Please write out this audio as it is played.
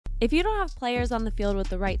If you don't have players on the field with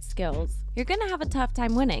the right skills, you're going to have a tough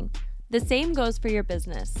time winning. The same goes for your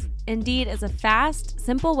business. Indeed is a fast,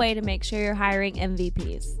 simple way to make sure you're hiring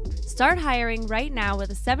MVPs. Start hiring right now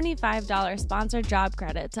with a $75 sponsored job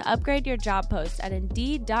credit to upgrade your job post at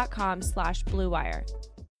Indeed.com/Blue Wire.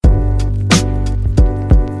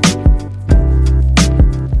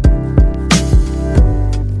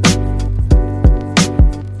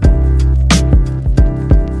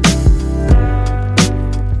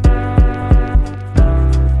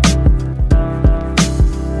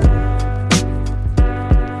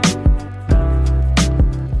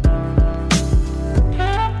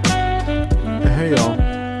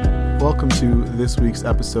 This week's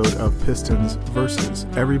episode of Pistons versus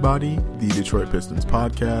Everybody, the Detroit Pistons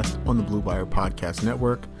podcast on the Blue Wire Podcast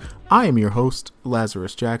Network. I am your host,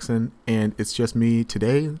 Lazarus Jackson, and it's just me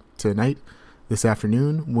tonight, this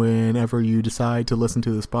afternoon, whenever you decide to listen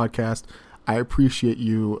to this podcast. I appreciate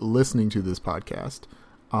you listening to this podcast.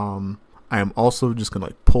 I am also just going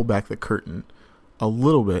to pull back the curtain a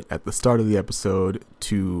little bit at the start of the episode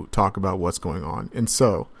to talk about what's going on. And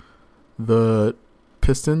so, the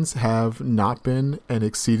Pistons have not been an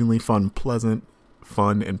exceedingly fun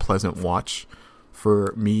and pleasant watch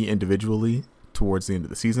for me individually towards the end of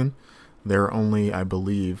the season. There are only, I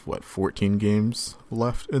believe, 14 games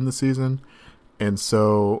left in the season. And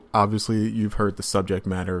so, obviously, you've heard the subject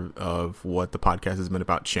matter of what the podcast has been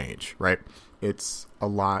about: change, right? It's a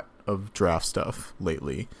lot of draft stuff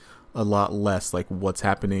lately, a lot less like what's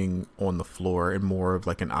happening on the floor and more of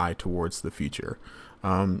like an eye towards the future.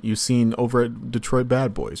 You've seen over at Detroit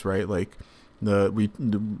Bad Boys, right? Like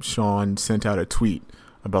Sean sent out a tweet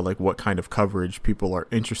about like what kind of coverage people are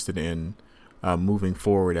interested in moving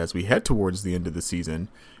forward as we head towards the end of the season.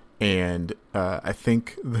 And I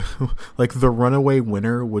think the runaway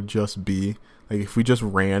winner would just be like if we just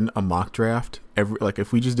ran a mock draft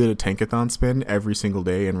if we just did a tankathon spin every single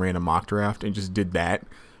day and ran a mock draft and just did that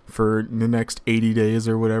for the next 80 days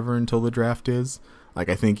or whatever until the draft is. Like,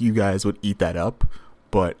 I think you guys would eat that up.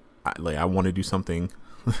 But I want to do something.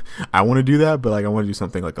 I want to do that, but I want to do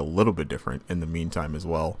something like a little bit different in the meantime as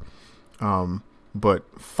well. But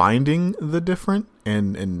finding the different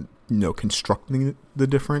and constructing the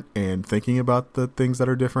different and thinking about the things that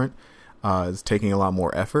are different is taking a lot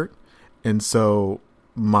more effort. And so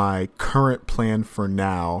my current plan for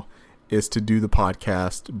now is to do the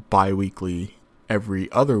podcast bi-weekly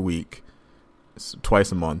every other week,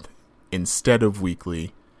 twice a month, instead of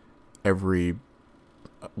weekly every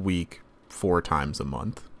week 4 times a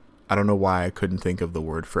month. I don't know why I couldn't think of the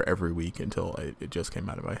word for every week until it just came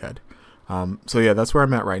out of my head. So yeah, that's where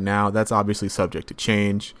I'm at right now. That's obviously subject to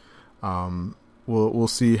change. We'll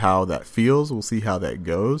see how that feels. We'll see how that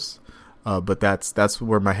goes. But that's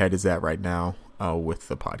where my head is at right now with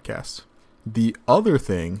the podcast. The other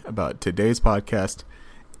thing about today's podcast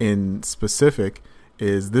in specific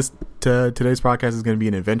is today's podcast is going to be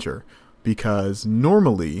an adventure. Because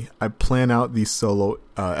normally I plan out these solo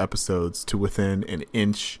episodes to within an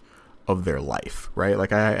inch of their life, right?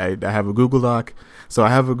 Like I have a Google Doc. So I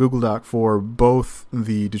have a Google Doc for both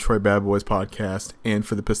the Detroit Bad Boys podcast and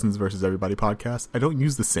for the Pistons versus Everybody podcast. I don't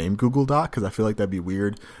use the same Google Doc because I feel like that'd be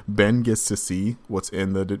weird. Ben gets to see what's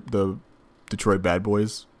in the Detroit Bad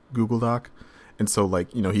Boys Google Doc. And so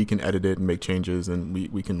he can edit it and make changes and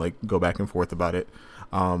we can go back and forth about it.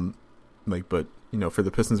 But for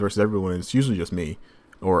the Pistons versus everyone, it's usually just me,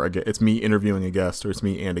 or it's me interviewing a guest, or it's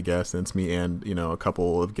me and a guest, and it's me and a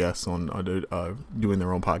couple of guests on doing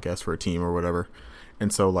their own podcast for a team or whatever.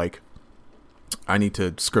 And so I need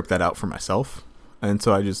to script that out for myself, and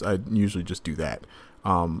so I usually just do that.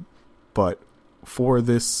 But for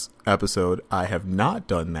this episode, I have not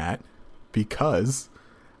done that because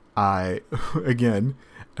I again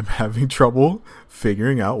am having trouble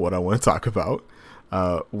figuring out what I want to talk about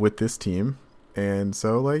with this team. And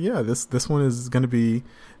so, this one is going to be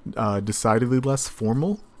decidedly less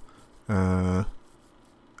formal. We're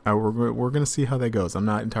going to see how that goes. I'm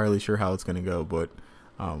not entirely sure how it's going to go, but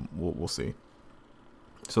we'll see.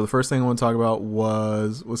 So the first thing I want to talk about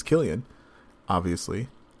was Killian, obviously,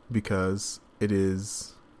 because it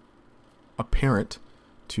is apparent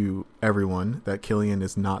to everyone that Killian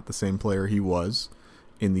is not the same player he was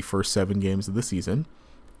in the first 7 games of the season,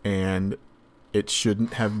 and it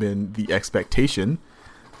shouldn't have been the expectation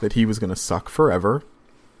that he was going to suck forever.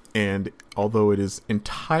 And although it is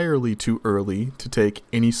entirely too early to take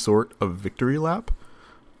any sort of victory lap,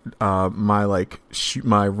 my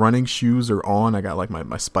my running shoes are on. I got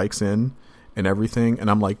my spikes in and everything, and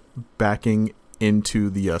I'm backing into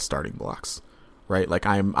the starting blocks, right?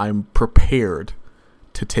 I'm prepared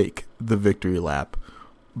to take the victory lap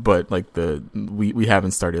but like we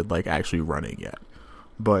haven't started like actually running yet.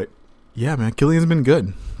 But yeah, man, Killian's been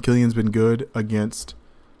good. Killian's been good against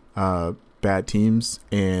bad teams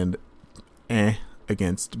and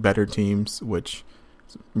against better teams, which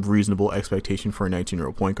is reasonable expectation for a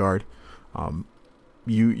 19-year-old point guard.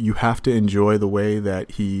 You have to enjoy the way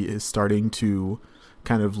that he is starting to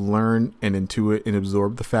kind of learn and intuit and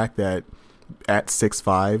absorb the fact that at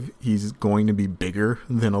 6'5", he's going to be bigger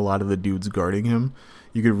than a lot of the dudes guarding him.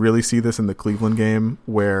 You could really see this in the Cleveland game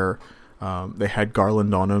where they had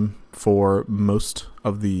Garland on him for most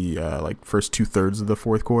of the like first 2/3 of the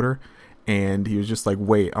fourth quarter, and he was just like,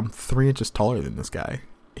 wait, I'm 3 inches taller than this guy.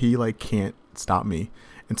 He like can't stop me.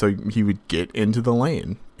 And so he would get into the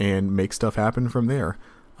lane and make stuff happen from there.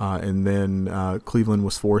 And then Cleveland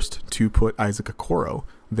was forced to put Isaac Okoro,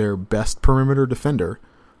 their best perimeter defender.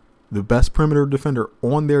 The best perimeter defender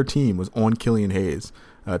on their team was on Killian Hayes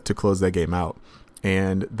to close that game out.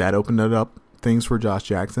 And that opened it up things for Josh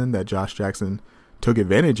Jackson that Josh Jackson took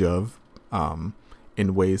advantage of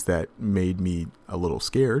in ways that made me a little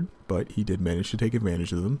scared. But he did manage to take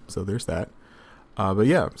advantage of them. So there's that. But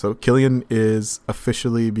yeah, so Killian is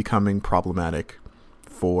officially becoming problematic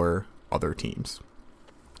for other teams.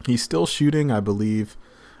 He's still shooting, I believe.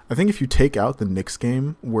 I think if you take out the Knicks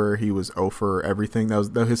game where he was 0 for everything, that was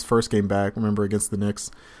his first game back. Remember, against the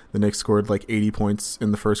Knicks scored like 80 points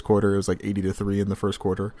in the first quarter. It was like 80-3 in the first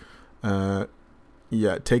quarter.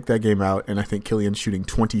 Yeah, take that game out, and I think Killian's shooting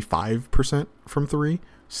 25% from 3.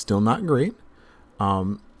 Still not great.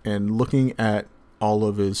 And looking at all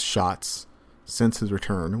of his shots since his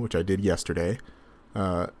return, which I did yesterday,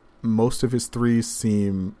 most of his threes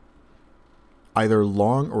seem either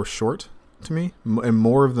long or short to me, and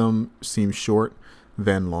more of them seem short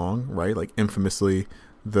than long, right? Like infamously,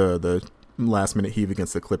 the last minute heave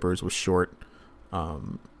against the Clippers was short.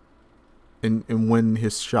 And when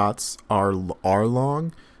his shots are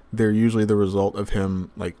long, they're usually the result of him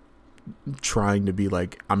like trying to be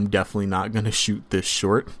like, I'm definitely not going to shoot this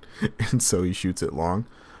short, and so he shoots it long.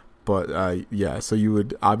 But yeah, so you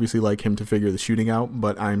would obviously like him to figure the shooting out,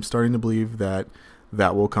 but I'm starting to believe that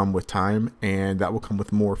will come with time, and that will come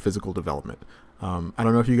with more physical development. I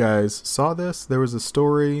don't know if you guys saw this. There was a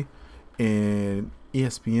story in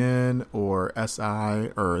ESPN or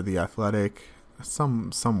SI or The Athletic,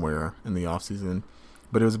 somewhere in the offseason,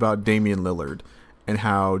 but it was about Damian Lillard and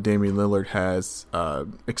how Damian Lillard has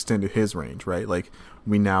extended his range, right? Like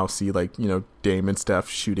we now see like, Dame and Steph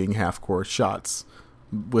shooting half-court shots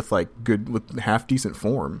with half decent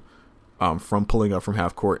form from pulling up from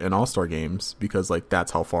half court in All-Star games, because like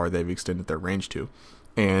that's how far they've extended their range to.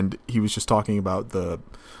 And he was just talking about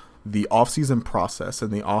the off-season process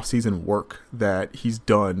and the off-season work that he's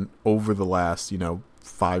done over the last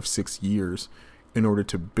 5-6 years in order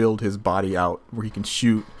to build his body out where he can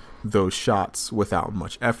shoot those shots without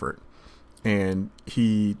much effort. And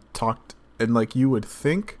he talked, and like you would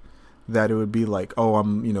think that it would be like, oh,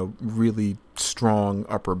 I'm really strong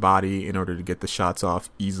upper body in order to get the shots off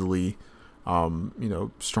easily,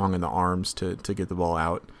 strong in the arms to get the ball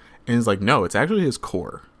out. And it's like, no, it's actually his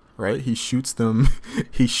core, right? He shoots them,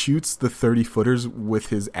 he shoots the 30-footers with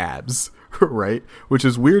his abs, right? Which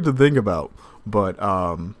is weird to think about, but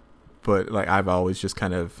like I've always just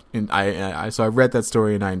kind of, so I read that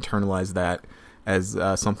story and I internalized that as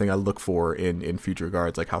something I look for in future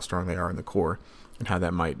guards, like how strong they are in the core, and how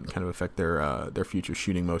that might kind of affect their future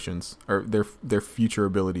shooting motions or their future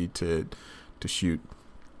ability to shoot.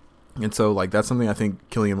 And so like that's something I think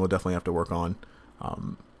Killian will definitely have to work on.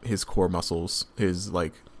 His core muscles, his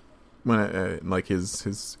like when like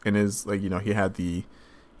his and his like he had the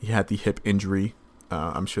hip injury.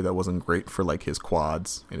 I'm sure that wasn't great for like his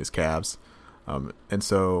quads and his calves. And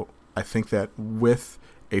so I think that with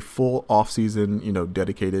a full off season,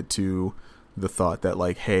 dedicated to the thought that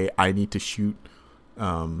like, hey, I need to shoot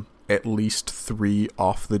at least 3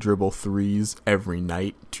 off the dribble threes every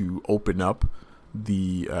night to open up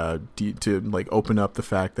open up the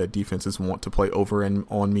fact that defenses want to play over and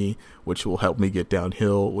on me, which will help me get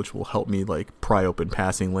downhill, which will help me like pry open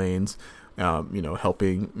passing lanes,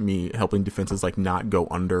 helping defenses like not go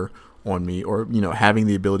under on me, or having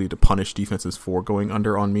the ability to punish defenses for going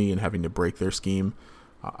under on me and having to break their scheme.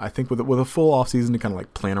 I think with a full offseason to kind of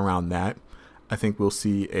like plan around that, I think we'll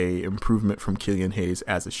see a improvement from Killian Hayes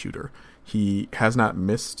as a shooter. He has not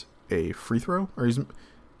missed a free throw, or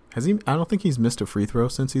has he? I don't think he's missed a free throw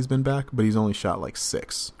since he's been back, but he's only shot like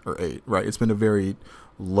 6 or 8, right? It's been a very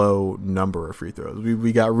low number of free throws.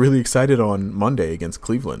 We got really excited on Monday against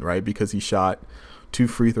Cleveland, right? Because he shot 2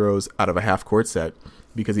 free throws out of a half court set,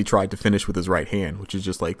 because he tried to finish with his right hand, which is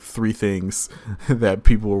just like three things that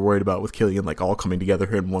people were worried about with Killian, like all coming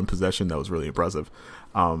together in one possession. That was really impressive.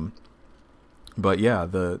 But yeah,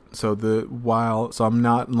 so I'm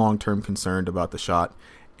not long-term concerned about the shot,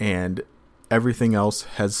 and everything else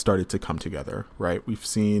has started to come together, right? We've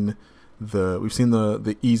seen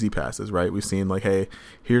the easy passes, right? We've seen like, hey,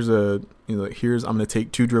 I'm going to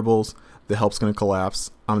take 2 dribbles, the help's going to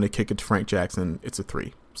collapse, I'm going to kick it to Frank Jackson, it's a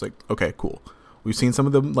 3. It's like, okay, cool. We've seen some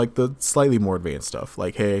of the slightly more advanced stuff,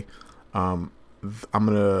 like, hey, I'm going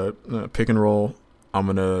to pick and roll, I'm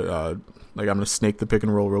going to snake the pick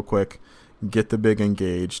and roll real quick, get the big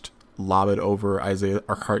engaged, lob it over Isaiah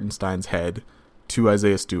Hartenstein's head to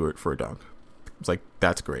Isaiah Stewart for a dunk. It's like,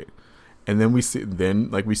 that's great. And then we see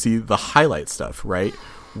the highlight stuff, right?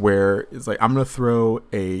 Where it's like, I'm going to throw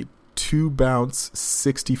a 2-bounce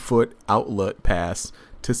 60-foot outlet pass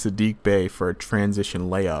to Saddiq Bey for a transition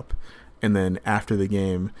layup. And then after the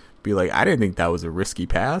game, be like, I didn't think that was a risky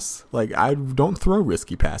pass. Like, I don't throw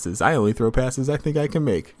risky passes. I only throw passes I think I can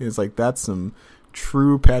make. It's like, that's some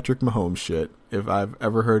true Patrick Mahomes shit, if I've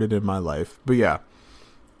ever heard it in my life. But yeah,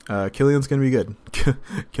 Killian's going to be good.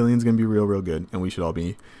 Killian's going to be real, real good. And we should all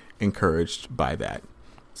be encouraged by that.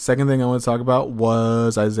 Second thing I want to talk about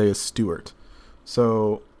was Isaiah Stewart.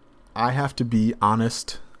 So I have to be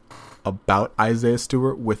honest about Isaiah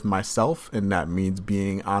Stewart with myself, and that means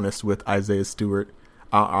being honest with Isaiah Stewart,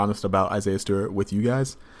 honest about Isaiah Stewart with you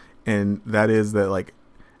guys. And that is that, like,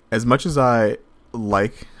 as much as I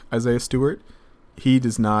like Isaiah Stewart, he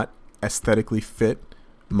does not aesthetically fit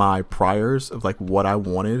my priors of like what I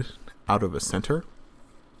wanted out of a center.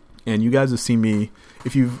 And you guys have seen me,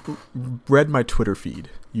 if you've read my Twitter feed,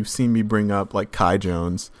 you've seen me bring up like Kai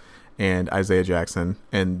Jones and Isaiah Jackson,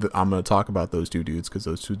 and I'm going to talk about those 2 dudes because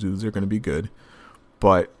those 2 dudes are going to be good.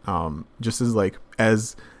 But just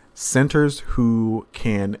as centers who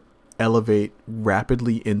can elevate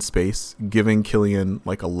rapidly in space, giving Killian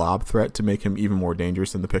like a lob threat to make him even more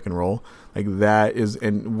dangerous in the pick and roll, like that is,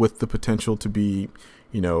 and with the potential to be,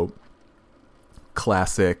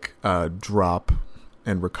 classic drop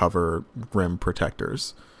and recover rim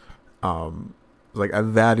protectors. Like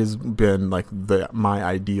that has been like my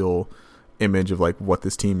ideal image of like what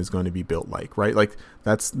this team is going to be built like, right? Like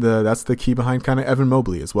that's the key behind kind of Evan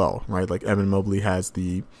Mobley as well, right? Like Evan Mobley has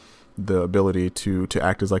the ability to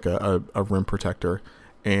act as like a rim protector.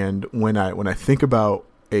 And when I think about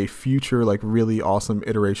a future like really awesome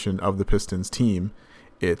iteration of the Pistons team,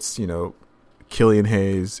 it's, Killian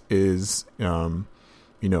Hayes is like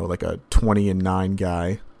a 20-9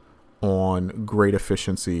 guy on great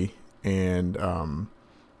efficiency and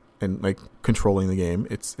like controlling the game.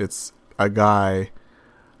 It's a guy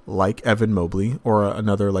like Evan Mobley or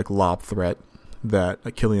another like lob threat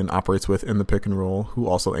that Killian operates with in the pick and roll, who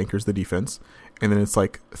also anchors the defense. And then it's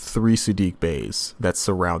like 3 Saddiq Beys that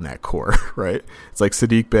surround that core, right? It's like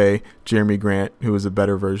Saddiq Bey, Jeremy Grant, who is a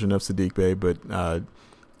better version of Saddiq Bey, but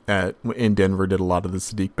in Denver did a lot of the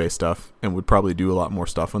Saddiq Bey stuff and would probably do a lot more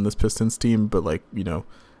stuff on this Pistons team, but like,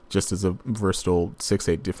 just as a versatile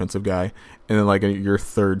 6'8" defensive guy. And then like your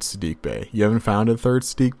third Saddiq Bey. You haven't found a third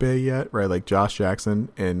Saddiq Bey yet, right? Like Josh Jackson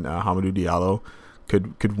and Hamidou Diallo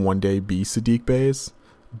could one day be Saddiq Beys,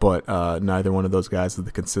 but neither one of those guys is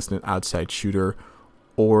the consistent outside shooter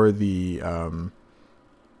or the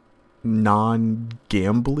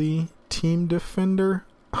non-gambly team defender.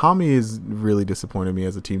 Hami has really disappointed me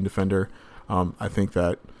as a team defender. I think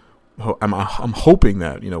that I'm hoping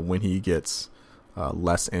that when he gets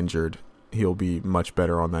less injured, he'll be much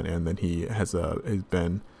better on that end than he has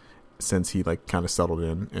been since he like kind of settled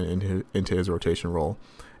into his rotation role.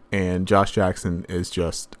 And Josh Jackson is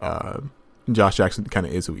just Josh Jackson kind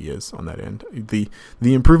of is who he is on that end. The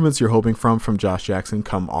improvements you're hoping from Josh Jackson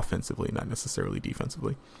come offensively, not necessarily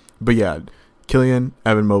defensively. But yeah, Killian,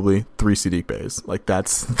 Evan Mobley, 3 Saddiq Beys. Like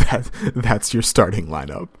that's your starting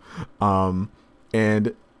lineup.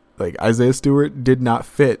 And like Isaiah Stewart did not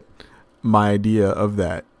fit my idea of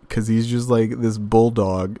that, because he's just like this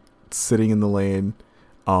bulldog sitting in the lane,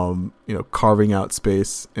 carving out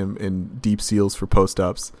space and deep seals for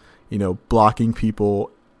post-ups, blocking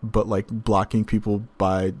people, but like blocking people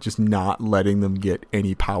by just not letting them get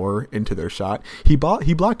any power into their shot. He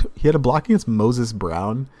had a block against Moses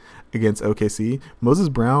Brown against OKC. Moses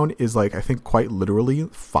Brown is like, I think quite literally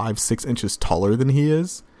 5-6 inches taller than he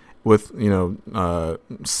is, with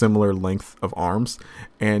similar length of arms,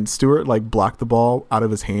 and Stewart like blocked the ball out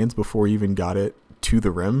of his hands before he even got it to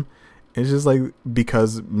the rim. It's just like,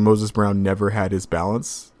 because Moses Brown never had his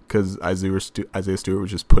balance, because Isaiah Stewart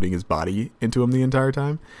was just putting his body into him the entire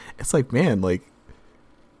time. It's like, man, like,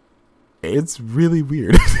 it's really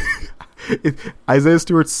weird. Isaiah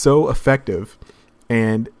Stewart's so effective,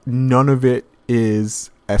 and none of it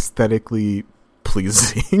is aesthetically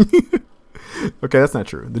pleasing. Okay, that's not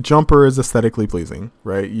true. The jumper is aesthetically pleasing,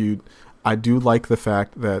 right? I do like the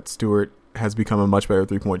fact that Stewart has become a much better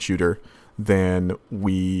 3-point shooter than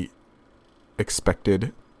we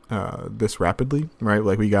expected this rapidly, right?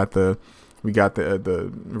 Like we got the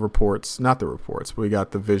reports, not the reports, but we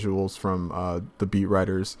got the visuals from the beat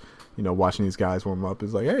writers, watching these guys warm up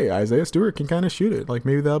is like, hey, Isaiah Stewart can kind of shoot it. Like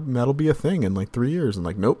maybe that'll be a thing in like 3 years. And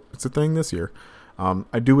like, nope, it's a thing this year.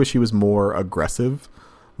 I do wish he was more aggressive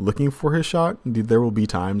looking for his shot. There will be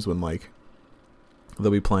times when like they'll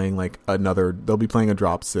be playing a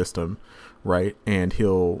drop system, right? And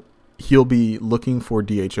he'll be looking for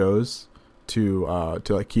DHOs to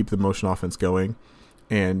like keep the motion offense going.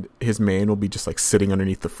 And his man will be just like sitting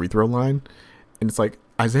underneath the free throw line. And it's like,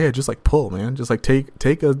 Isaiah, just like pull, man. Just like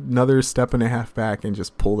take another step and a half back and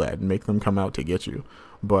just pull that and make them come out to get you.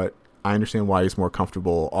 But I understand why he's more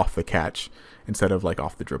comfortable off the catch instead of like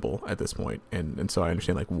off the dribble at this point. And so I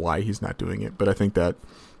understand like why he's not doing it. But I think that's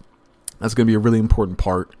going to be a really important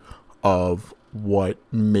part of what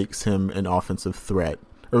makes him an offensive threat,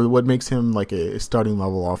 or what makes him like a starting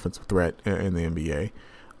level offensive threat in the NBA.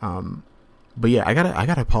 But yeah, I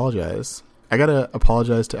gotta apologize. I gotta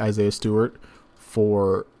apologize to Isaiah Stewart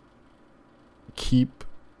for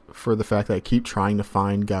the fact that I keep trying to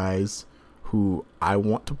find guys who I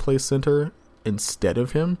want to play center instead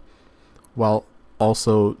of him, while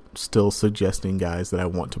also still suggesting guys that I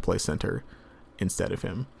want to play center instead of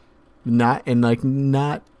him. Not in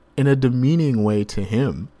a demeaning way to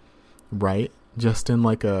him, right? Just in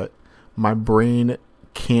like my brain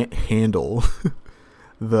can't handle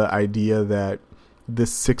the idea that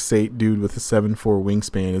this 6'8" dude with a 7'4"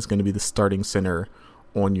 wingspan is going to be the starting center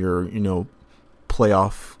on your,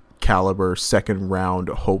 playoff caliber second round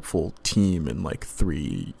hopeful team in like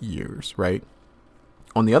 3 years, right?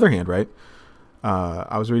 On the other hand, right,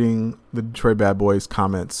 I was reading the Detroit Bad Boys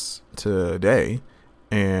comments today,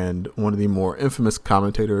 and one of the more infamous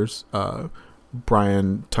commentators,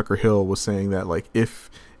 Brian Tucker Hill, was saying that like if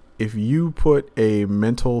you put a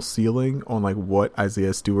mental ceiling on like what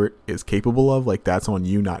Isaiah Stewart is capable of, like that's on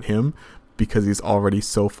you, not him, because he's already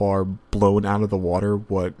so far blown out of the water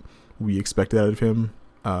what we expected out of him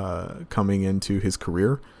coming into his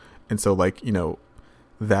career. And so like,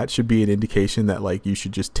 that should be an indication that like you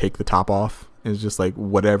should just take the top off, and it's just like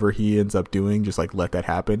whatever he ends up doing, just like let that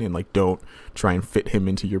happen, and like don't try and fit him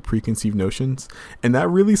into your preconceived notions. And that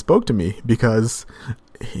really spoke to me, because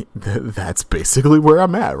that's basically where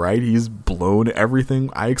I'm at, right? He's blown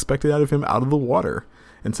everything I expected out of him out of the water.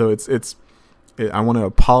 And so I want to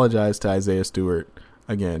apologize to Isaiah Stewart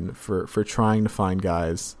again for trying to find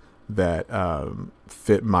guys that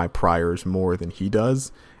fit my priors more than he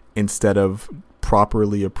does, instead of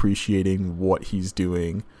properly appreciating what he's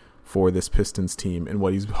doing for this Pistons team and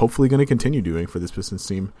what he's hopefully going to continue doing for this Pistons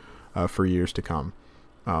team for years to come.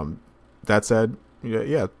 That said,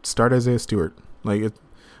 yeah, start Isaiah Stewart. Like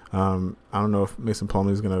I don't know if Mason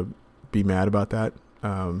Plumlee is going to be mad about that.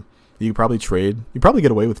 You probably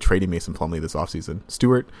get away with trading Mason Plumlee this offseason.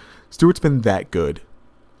 Stewart's been that good,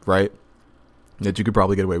 right, that you could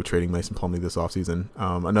probably get away with trading Mason Plumlee this offseason.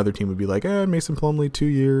 Another team would be like, Mason Plumlee, 2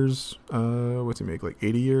 years, what's he make, like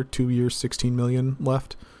 80 a year, 2 years, $16 million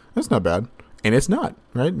left. That's not bad. And it's not,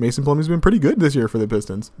 right? Mason Plumlee's been pretty good this year for the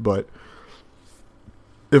Pistons. But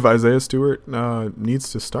if Isaiah Stewart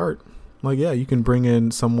needs to start, like, yeah, you can bring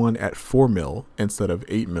in someone at $4 million instead of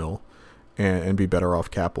 $8 million and be better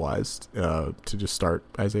off cap-wise to just start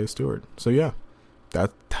Isaiah Stewart. So, yeah,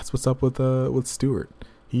 that's what's up with Stewart.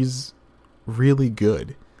 He's really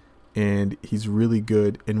good, and he's really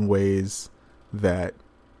good in ways that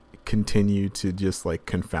continue to just, like,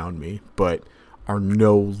 confound me, but are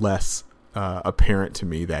no less apparent to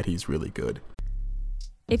me that he's really good.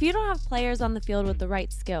 If you don't have players on the field with the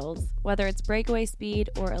right skills, whether it's breakaway speed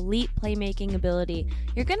or elite playmaking ability,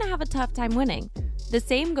 you're going to have a tough time winning. The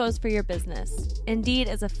same goes for your business. Indeed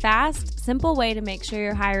is a fast, simple way to make sure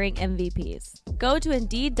you're hiring MVPs. Go to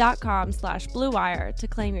Indeed.com/Blue Wire to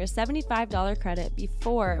claim your $75 credit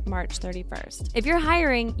before March 31st. If you're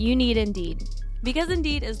hiring, you need Indeed. Because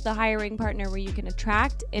Indeed is the hiring partner where you can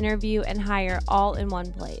attract, interview, and hire all in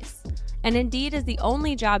one place. And Indeed is the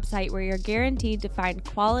only job site where you're guaranteed to find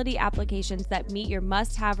quality applications that meet your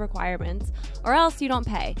must-have requirements, or else you don't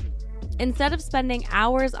pay. Instead of spending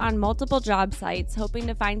hours on multiple job sites hoping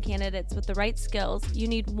to find candidates with the right skills, you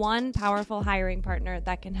need one powerful hiring partner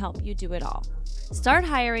that can help you do it all. Start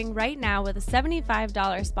hiring right now with a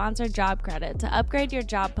 $75 sponsored job credit to upgrade your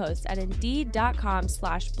job post at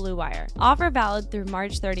Indeed.com/Blue Wire. Offer valid through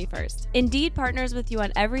March 31st. Indeed partners with you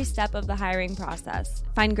on every step of the hiring process.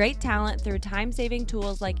 Find great talent through time-saving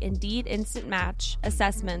tools like Indeed Instant Match,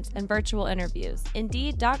 assessments, and virtual interviews.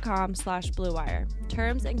 Indeed.com/Blue Wire.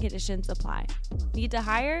 Terms and conditions apply. Need to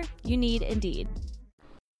hire? You need Indeed.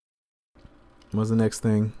 What was the next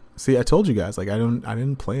thing? See, I told you guys, like I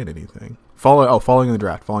didn't plan anything. Following the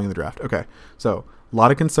draft. Okay. So a lot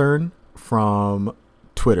of concern from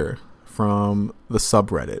Twitter, from the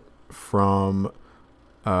subreddit, from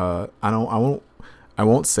I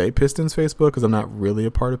won't say Pistons Facebook because I'm not really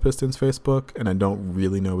a part of Pistons Facebook and I don't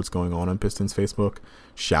really know what's going on Pistons Facebook.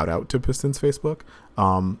 Shout out to Pistons Facebook.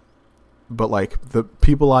 But like the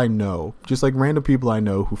people I know, just like random people I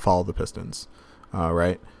know who follow the Pistons,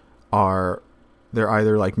 right, they're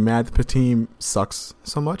either like mad that the team sucks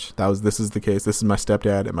so much. This is the case. This is my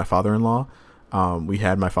stepdad and my father-in-law. We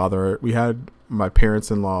had my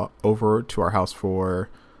parents-in-law over to our house for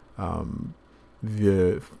a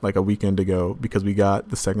weekend ago because we got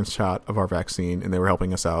the second shot of our vaccine and they were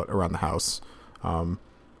helping us out around the house.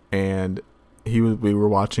 And we were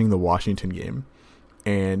watching the Washington game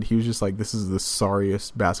and he was just like, this is the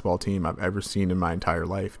sorriest basketball team I've ever seen in my entire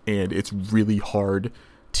life. And it's really hard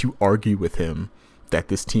to argue with him that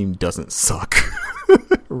this team doesn't suck.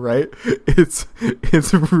 Right? It's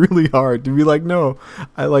really hard to be like, no,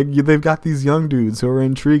 they've got these young dudes who are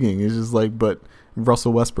intriguing. It's just like, but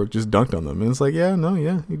Russell Westbrook just dunked on them. And it's like,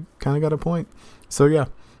 you kind of got a point. So yeah.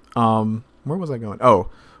 Where was I going? Oh,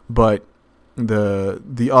 but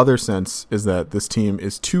the other sense is that this team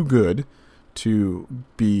is too good to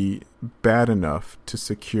be bad enough to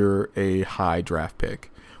secure a high draft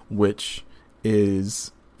pick, which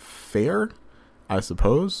is fair, I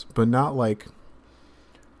suppose, but not like,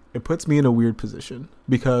 it puts me in a weird position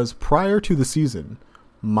because prior to the season,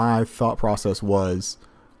 my thought process was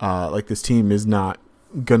this team is not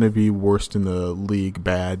going to be worst in the league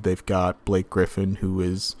bad. They've got Blake Griffin, who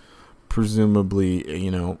is presumably,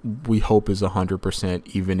 we hope is 100%.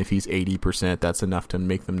 Even if he's 80%, that's enough to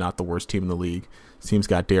make them not the worst team in the league. His team's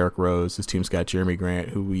got Derrick Rose. His team's got Jeremy Grant,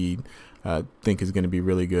 who we think is going to be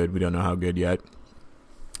really good. We don't know how good yet.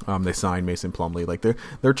 They signed Mason Plumlee. Like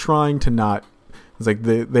they're trying to not. It's like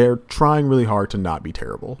they're trying really hard to not be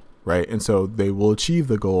terrible, right? And so they will achieve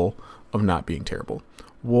the goal of not being terrible.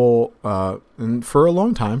 Well, and for a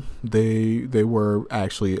long time, they were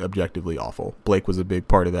actually objectively awful. Blake was a big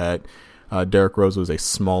part of that. Derrick Rose was a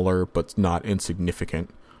smaller but not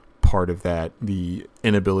insignificant part of that. The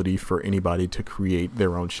inability for anybody to create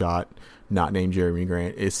their own shot, not named Jeremy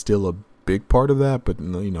Grant, is still a big part of that, but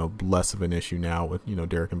less of an issue now with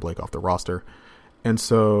Derrick and Blake off the roster. And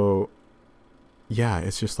so yeah,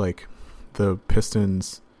 it's just like the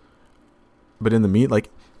Pistons, but in the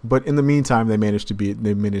meantime they managed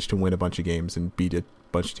to win a bunch of games and beat a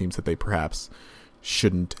bunch of teams that they perhaps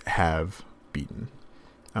shouldn't have beaten.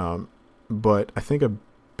 But I think a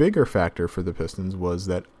bigger factor for the Pistons was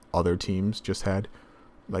that other teams just had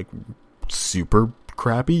like super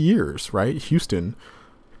crappy years, right? Houston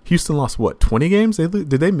lost 20 games? Did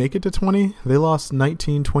they make it to 20? They lost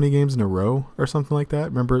 19, 20 games in a row or something like that.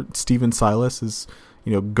 Remember Steven Silas is,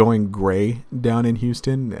 going gray down in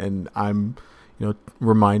Houston, and I'm,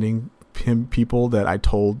 reminding people that I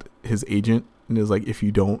told his agent, and is like,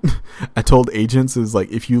 I told agents is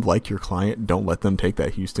like, if you like your client, don't let them take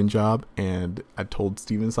that Houston job. And I told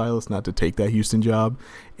Steven Silas not to take that Houston job,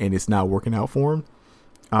 and it's not working out for him.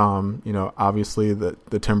 Obviously the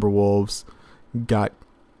Timberwolves got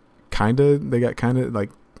kind of like,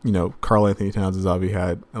 Karl Anthony Towns has obviously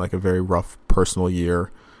had like a very rough personal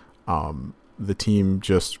year. The team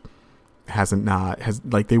just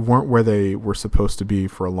they weren't where they were supposed to be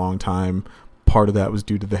for a long time. Part of that was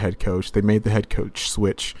due to the head coach. They made the head coach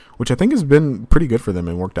switch, which I think has been pretty good for them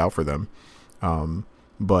and worked out for them.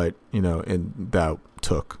 But, and that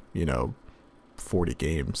took, 40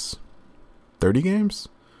 games, 30 games.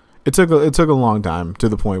 It took a long time, to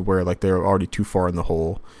the point where like they were already too far in the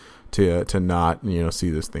hole to not,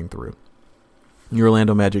 see this thing through. Your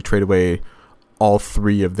Orlando Magic trade away all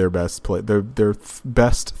three of their best their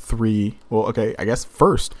best three. Well, okay, I guess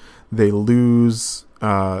first they lose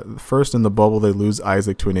first in the bubble, they lose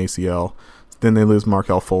Isaac to an ACL. Then they lose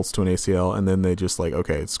Markelle Fultz to an ACL, and then they just like,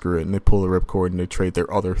 okay, screw it, and they pull the ripcord and they trade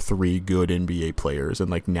their other three good NBA players, and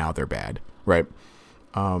like now they're bad, right?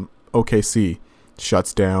 OKC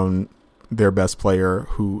shuts down their best player,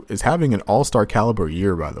 who is having an all-star caliber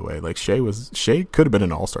year, by the way. Like Shea could have been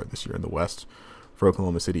an all-star this year in the West for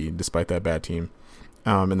Oklahoma City, despite that bad team.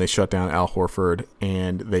 And they shut down Al Horford,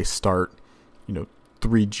 and they start,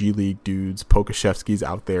 3 G League dudes. Pokashevsky's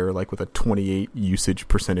out there like with a 28 usage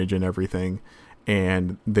percentage and everything,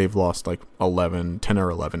 and they've lost like 10 or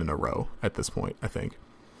 11 in a row at this point, I think.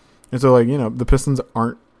 And so, the Pistons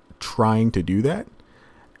aren't trying to do that.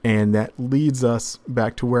 And that leads us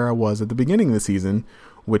back to where I was at the beginning of the season,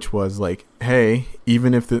 which was like, hey,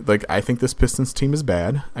 even if I think this Pistons team is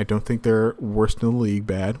bad. I don't think they're worst in the league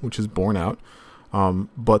bad, which is borne out.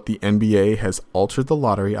 But the NBA has altered the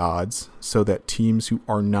lottery odds so that teams who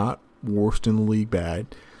are not worst in the league bad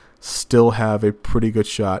still have a pretty good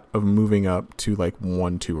shot of moving up to like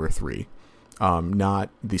 1, 2, or 3. Not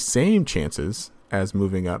the same chances as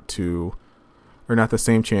moving up to, or not the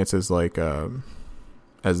same chances like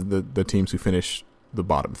as the teams who finish the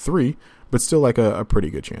bottom 3, but still like a pretty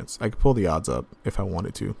good chance. I could pull the odds up if I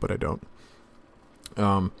wanted to, but I don't.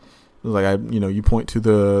 You point to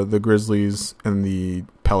the Grizzlies and the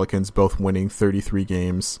Pelicans both winning 33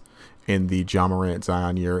 games in the Ja Morant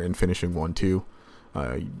Zion year and finishing 1-2.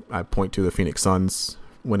 I point to the Phoenix Suns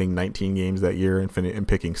winning 19 games that year and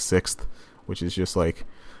picking 6th, which is just like,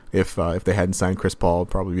 if they hadn't signed Chris Paul,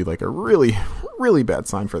 it'd probably be like a really, really bad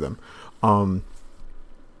sign for them. And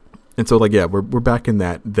so we're back in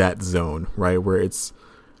that zone, right? Where it's,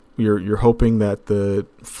 you're hoping that the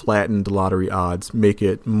flattened lottery odds make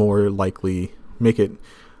it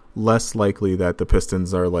less likely that the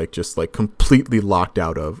Pistons are like just like completely locked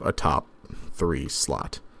out of a top 3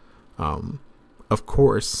 slot. Of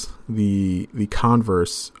course, the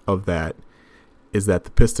converse of that is that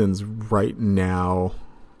the Pistons right now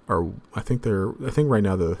I think right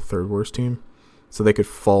now they're the 3rd worst team, so they could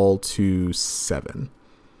fall to 7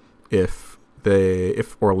 if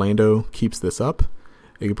Orlando keeps this up.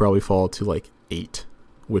 It could probably fall to like 8,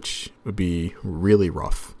 which would be really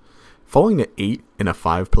rough. Falling to 8 in a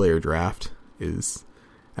 5-player draft that's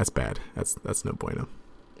bad. That's no bueno.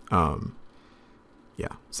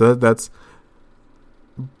 So that's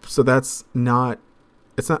not.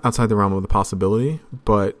 It's not outside the realm of the possibility,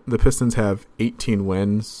 but the Pistons have 18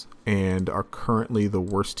 wins and are currently the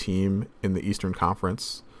worst team in the Eastern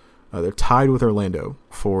Conference. They're tied with Orlando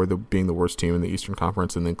for being the worst team in the Eastern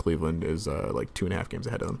Conference, and then Cleveland is like 2.5 games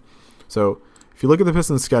ahead of them. So if you look at the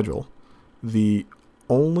Pistons' schedule, the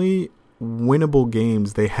only winnable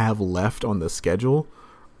games they have left on the schedule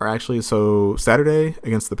are actually Saturday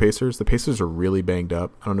against the Pacers. The Pacers are really banged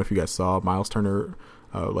up. I don't know if you guys saw Miles Turner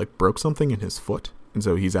broke something in his foot. And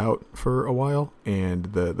so he's out for a while, and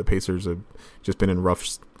the Pacers have just been in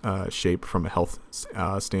rough shape from a health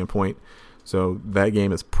standpoint. So that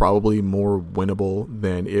game is probably more winnable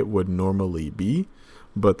than it would normally be,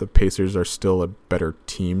 but the Pacers are still a better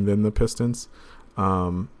team than the Pistons.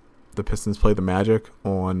 The Pistons play the Magic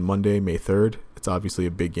on Monday, May 3rd. It's obviously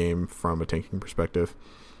a big game from a tanking perspective.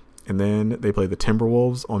 And then they play the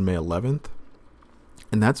Timberwolves on May 11th.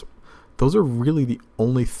 And those are really the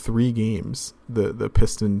only 3 games the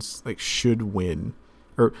Pistons should win.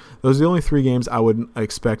 Or those are the only 3 games I would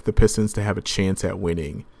expect the Pistons to have a chance at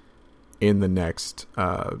winning in the next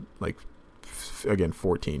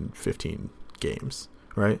 14, 15 games,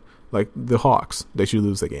 right? Like the Hawks, they should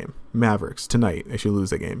lose that game. Mavericks tonight, they should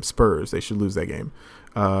lose that game. Spurs, they should lose that game.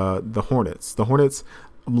 The Hornets,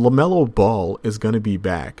 LaMelo Ball is going to be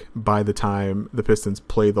back by the time the Pistons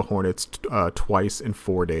play the Hornets twice in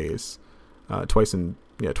 4 days. Twice in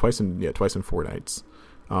 4 nights.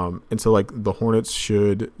 And so the Hornets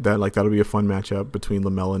that'll be a fun matchup between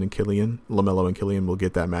LaMelo and Killian will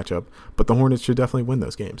get that matchup, but the Hornets should definitely win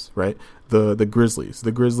those games, right? The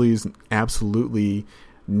Grizzlies absolutely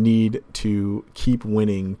need to keep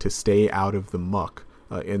winning to stay out of the muck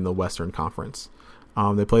in the Western Conference.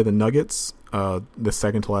 They play the Nuggets, the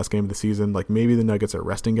second to last game of the season. Maybe the Nuggets are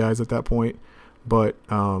resting guys at that point, but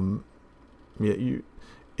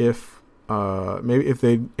if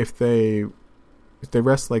they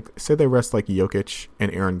rest Jokic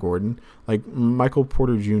and Aaron Gordon, Michael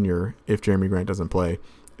Porter Jr., if Jeremy Grant doesn't play,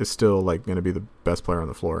 is still going to be the best player on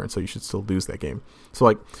the floor, and so you should still lose that game.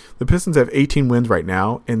 So the Pistons have 18 wins right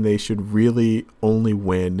now, and they should really only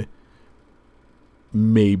win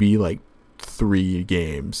maybe 3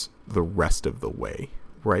 games the rest of the way,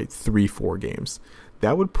 right? 3-4 games.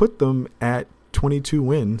 That would put them at 22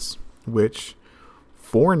 wins, which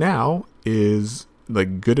for now is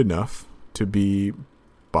good enough to be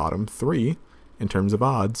bottom 3 in terms of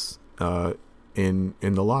odds in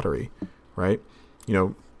the lottery, right?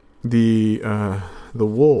 The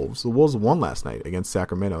Wolves won last night against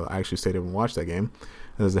Sacramento. I actually stayed up and watched that game.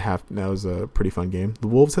 That was a pretty fun game. The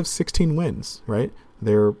Wolves have 16 wins, right?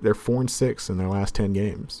 They're 4-6 in their last 10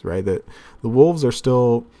 games, right? That the Wolves are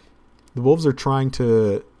trying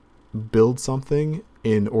to build something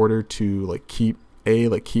in order to keep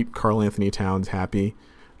Karl Anthony Towns happy,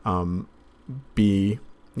 B,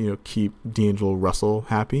 keep D'Angelo Russell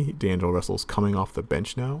happy. D'Angelo Russell's coming off the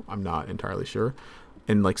bench now. I'm not entirely sure.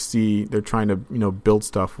 And C, they're trying to build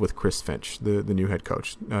stuff with Chris Finch, the new head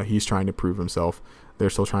coach. He's trying to prove himself. They're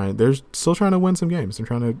still trying to win some games. They're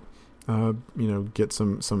trying to get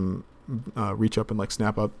some reach up and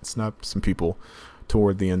snap some people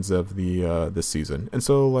toward the ends of this season. And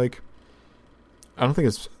so I don't think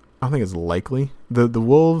it's likely the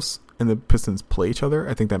Wolves and the Pistons play each other.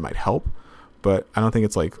 I think that might help, but I don't think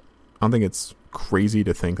it's crazy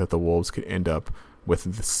to think that the Wolves could end up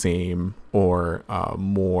with the same or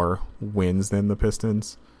more wins than the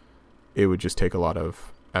Pistons. It would just take a lot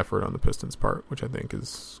of effort on the Pistons' part, which I think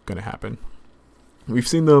is going to happen. We've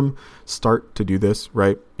seen them start to do this,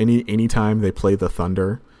 right? Any time they play the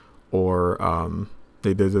Thunder, or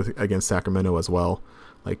they did it against Sacramento as well.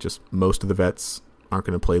 Just most of the vets aren't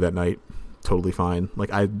going to play that night. Totally fine.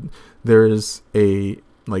 There's a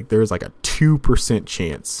 2%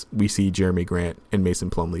 chance we see Jeremy Grant and Mason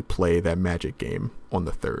Plumlee play that Magic game on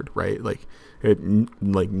the 3rd, right?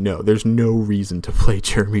 No, there's no reason to play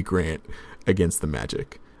Jeremy Grant against the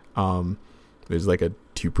Magic. There's a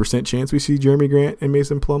 2% chance we see Jeremy Grant and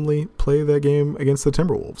Mason Plumlee play that game against the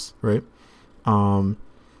Timberwolves, right? A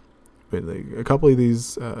couple of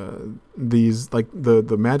these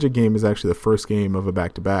the Magic game is actually the first game of a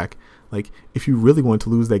back-to-back. If you really want to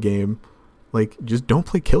lose that game, just don't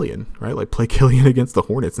play Killian, right? Play Killian against the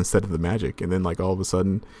Hornets instead of the Magic, and then all of a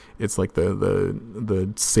sudden it's the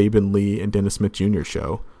Saban Lee and Dennis Smith Jr.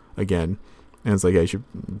 show again, and it's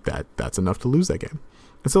that's enough to lose that game.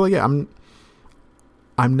 And so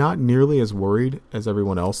I'm not nearly as worried as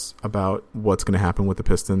everyone else about what's going to happen with the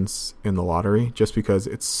Pistons in the lottery, just because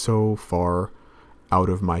it's so far out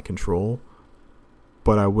of my control.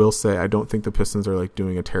 But I will say I don't think the Pistons are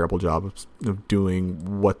doing a terrible job of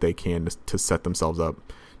doing what they can to set themselves up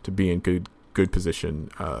to be in good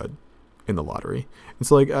position in the lottery. And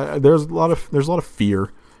so there's a lot of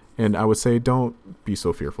fear, and I would say don't be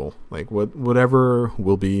so fearful. Whatever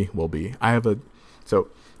will be will be. I have a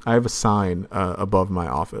sign above my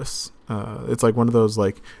office. It's one of those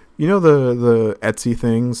the Etsy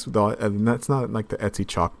things. And that's not the Etsy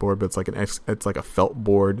chalkboard, but it's a felt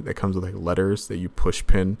board that comes with letters that you push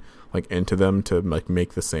pin into them to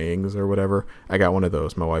make the sayings or whatever. I got one of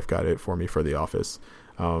those. My wife got it for me for the office.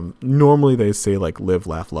 Normally they say live,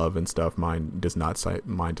 laugh, love and stuff. Mine does not say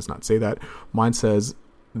that. Mine says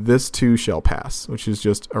this too shall pass, which is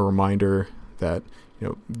just a reminder that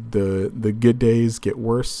the good days get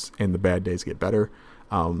worse and the bad days get better.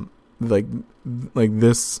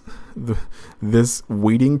 This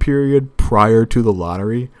waiting period prior to the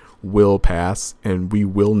lottery will pass, and we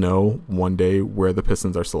will know one day where the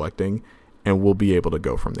Pistons are selecting, and we'll be able to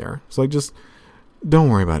go from there. So just don't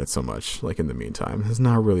worry about it so much. In the meantime, there's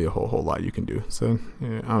not really a whole lot you can do. So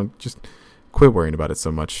just quit worrying about it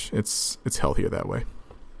so much. It's healthier that way.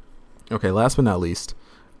 Okay, last but not least,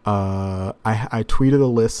 I tweeted a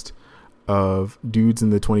list of dudes in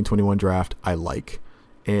the 2021 draft I like,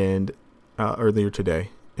 and earlier today,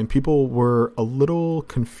 and people were a little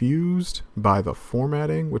confused by the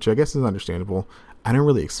formatting, which I guess is understandable. I didn't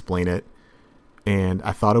really explain it, and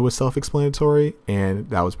I thought it was self-explanatory, and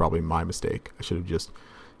that was probably my mistake. I should have just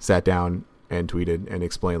sat down and tweeted and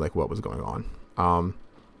explained what was going on.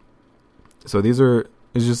 So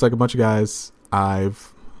it's just a bunch of guys.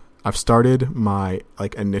 I've started my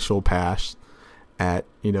initial pass at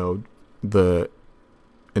the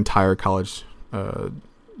entire college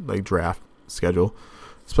draft schedule,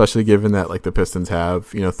 especially given that the Pistons have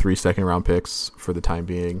 3 second-round picks for the time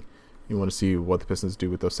being. You want to see what the Pistons do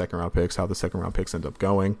with those second-round picks, how the second-round picks end up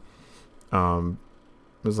going.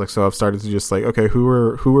 It's so I've started to just okay, who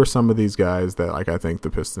are some of these guys that I think the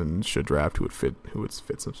Pistons should draft, who would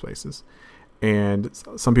fit some spaces. And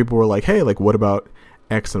some people were hey, what about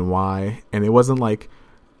X and Y? And it wasn't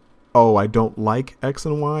oh, I don't like X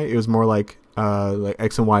and Y. It was more X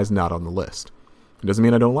and Y is not on the list. It doesn't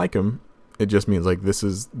mean I don't like them. It just means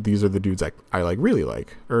these are the dudes I really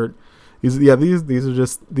like, or these are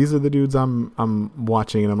the dudes I'm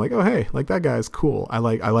watching, and I'm oh hey, that guy's cool. I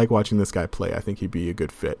like watching this guy play. I think he'd be a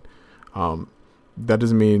good fit. That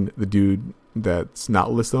doesn't mean the dude that's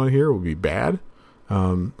not listed on here will be bad.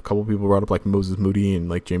 A couple people brought up Moses Moody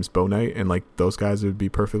and James Bouknight, and those guys would be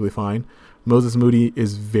perfectly fine. Moses Moody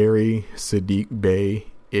is very Sadiq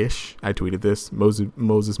Bey-ish. I tweeted this.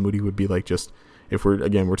 Moses Moody would be just if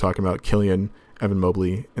we're talking about Killian, Evan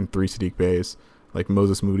Mobley, and 3 Saddiq Beys, like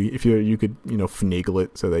Moses Moody, if you could, finagle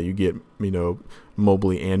it so that you get,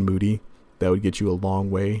 Mobley and Moody, that would get you a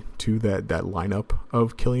long way to that lineup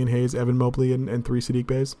of Killian Hayes, Evan Mobley, and 3 Saddiq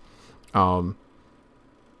Beys. Where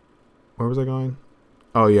was I going?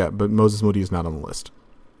 Oh yeah, but Moses Moody is not on the list.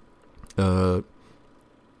 And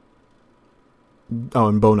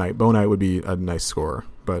Bo Knight. Bo Knight would be a nice scorer,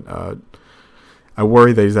 but I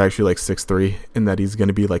worry that he's actually like 6'3", and that he's going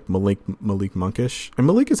to be like Malik Monkish. And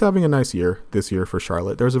Malik is having a nice year this year for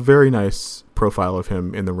Charlotte. There's a very nice profile of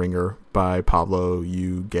him in The Ringer by Pablo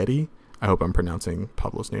Uggetti. I hope I'm pronouncing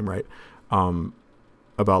Pablo's name right.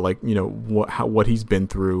 About like, what he's been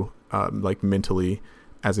through, like mentally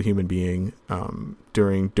as a human being,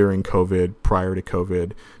 during COVID, prior to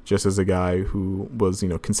COVID, just as a guy who was,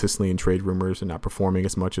 consistently in trade rumors and not performing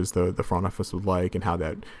as much as the front office would like, and how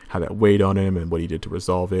that weighed on him and what he did to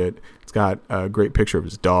resolve it. It's got a great picture of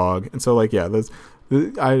his dog. And so like, yeah,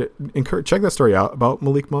 I encourage, check that story out about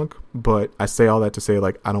Malik Monk, but I say all that to say,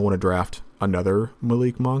 like, I don't want to draft another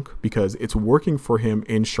Malik Monk because it's working for him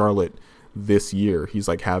in Charlotte this year. He's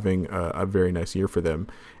like having a very nice year for them.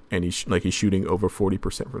 And he's shooting over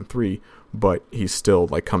 40% from 3, but he's still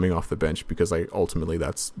like coming off the bench because like ultimately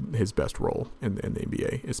that's his best role in the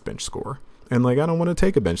NBA is bench scorer. And like I don't want to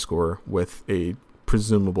take a bench scorer with a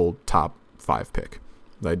presumable top 5 pick.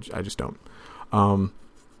 I just don't. And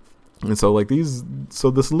so like this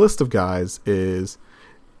list of guys is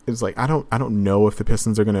like I don't know if the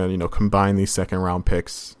Pistons are gonna combine these second round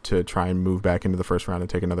picks to try and move back into the first round and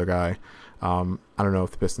take another guy. I don't know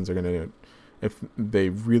if the Pistons are gonna. If they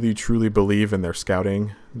really truly believe in their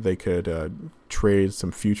scouting, they could trade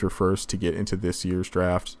some future first to get into this year's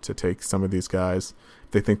draft to take some of these guys.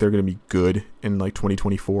 If they think they're going to be good in like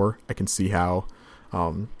 2024, I can see how.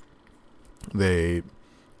 They're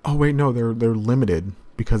limited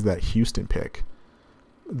because of that Houston pick,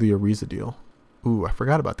 the Ariza deal. Ooh, I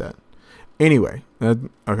forgot about that. Anyway,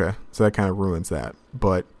 okay, so that kind of ruins that,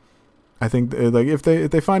 but. I think like if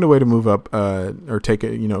they find a way to move up or take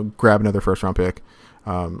it, grab another first round pick,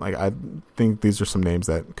 like I think these are some names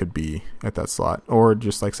that could be at that slot or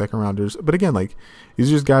just like second rounders. But again, like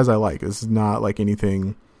these are just guys I like. This is not like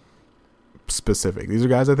anything specific. These are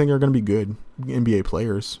guys I think are going to be good NBA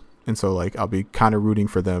players, and so like I'll be kind of rooting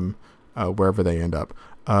for them wherever they end up.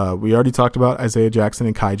 We already talked about Isaiah Jackson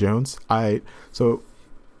and Kai Jones.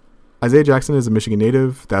 Isaiah Jackson is a Michigan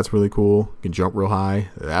native. That's really cool. Can jump real high.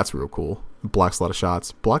 That's real cool. Blocks a lot of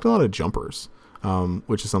shots. Blocked a lot of jumpers,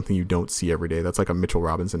 which is something you don't see every day. That's like a Mitchell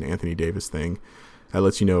Robinson, Anthony Davis thing. That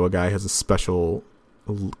lets you know a guy has a special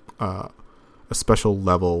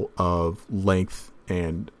level of length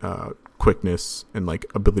and quickness and like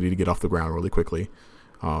ability to get off the ground really quickly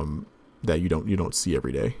that you don't see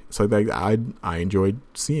every day. So I enjoyed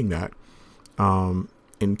seeing that.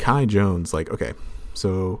 And Kai Jones, like, okay,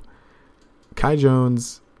 so. Kai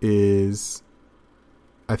Jones is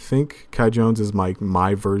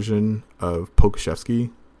my version of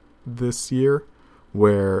Pokusevski this year,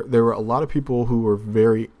 where there were a lot of people who were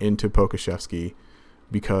very into Pokusevski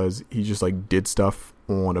because he just like did stuff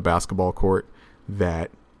on a basketball court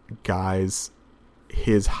that guys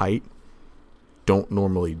his height don't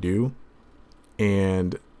normally do.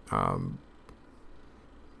 And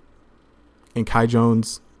Kai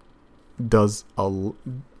Jones does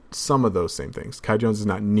some of those same things. Kai Jones is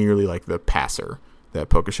not nearly like the passer that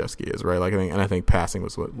Pokusevski is, right? Like I think passing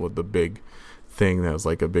was what the big thing that was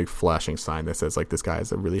like a big flashing sign that says like this guy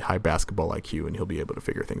has a really high basketball IQ and he'll be able to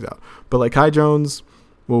figure things out. But like Kai Jones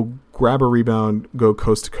will grab a rebound, go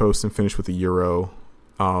coast to coast, and finish with a Euro.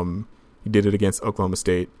 He did it against Oklahoma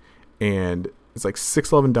State, and it's like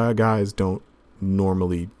 6'11" guys don't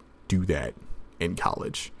normally do that in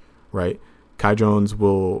college, right? Kai Jones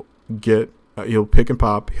will he'll pick and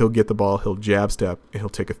pop, he'll get the ball, he'll jab step, and he'll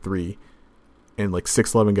take a 3. And like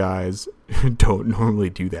 6'11" guys don't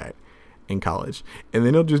normally do that in college. And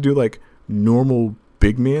then he'll just do like normal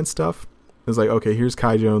big man stuff. It's like, okay, here's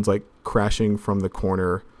Kai Jones like crashing from the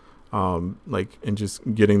corner, like and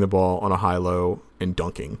just getting the ball on a high-low and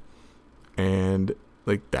dunking. And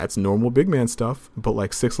like that's normal big man stuff, but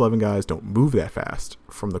like 6'11" guys don't move that fast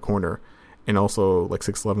from the corner. And also like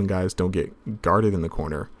 6'11" guys don't get guarded in the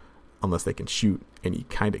corner unless they can shoot, and he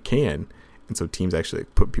kind of can. And so teams actually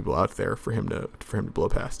put people out there for him to blow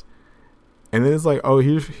past. And then it's like,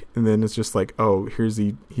 it's just like,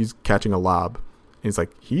 he's catching a lob. And it's like,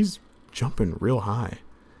 he's jumping real high.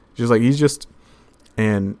 Just like,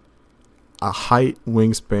 and a height,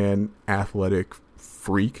 wingspan, athletic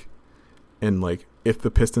freak. And like, if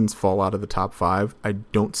the Pistons fall out of the top 5, I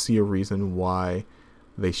don't see a reason why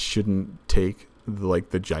they shouldn't take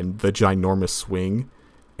the ginormous swing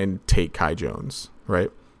and take Kai Jones,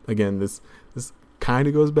 right? Again, this kind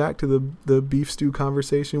of goes back to the beef stew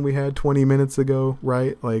conversation we had 20 minutes ago,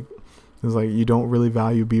 right? Like, it's like, you don't really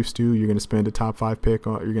value beef stew. You're going to spend a top 5 pick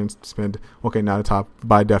on, you're going to spend, okay, not a top,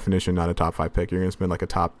 by definition, not a top 5 pick. You're going to spend like a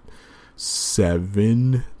top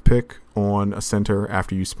 7 pick on a center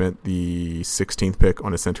after you spent the 16th pick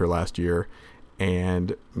on a center last year.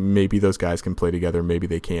 And maybe those guys can play together. Maybe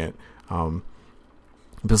they can't. But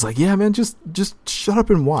it's like, yeah, man, just shut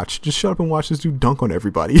up and watch. Just shut up and watch this dude dunk on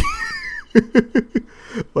everybody.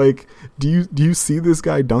 Like, do you see this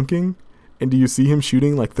guy dunking? And do you see him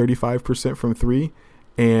shooting like 35% from 3?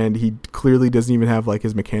 And he clearly doesn't even have like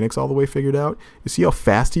his mechanics all the way figured out. You see how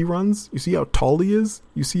fast he runs? You see how tall he is?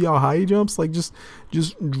 You see how high he jumps? Like, just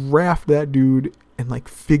draft that dude and like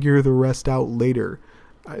figure the rest out later,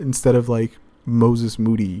 instead of like Moses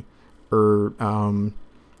Moody or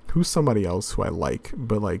who's somebody else who I like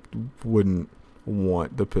but like wouldn't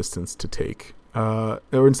want the Pistons to take, or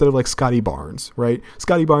instead of like Scotty Barnes, right?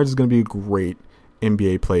 Scotty Barnes is going to be a great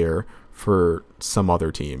NBA player for some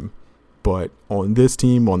other team, but on this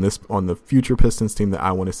team, on the future Pistons team that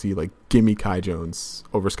I want to see, like, give me Kai Jones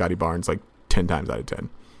over Scotty Barnes like 10 times out of 10.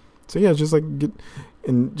 So yeah, just like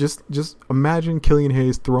just imagine Killian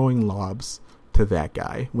Hayes throwing lobs to that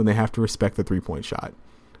guy when they have to respect the 3-point shot.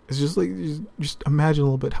 It's just like, just imagine a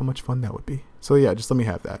little bit how much fun that would be. So yeah, just let me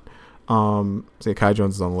have that. So Kai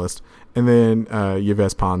Jones is on the list, and then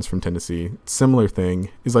Yves Pons from Tennessee. Similar thing.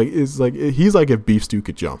 He's like if Beef Stew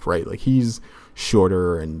could jump, right? Like, he's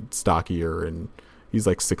shorter and stockier, and he's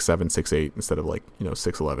like 6'7", 6'8", instead of like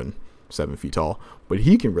 6'11", 7 feet tall. But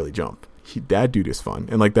he can really jump. That dude is fun,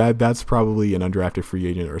 and like that's probably an undrafted free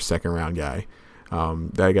agent or a second round guy.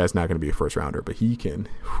 That guy's not going to be a first rounder, but he can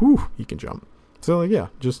jump. So like, yeah,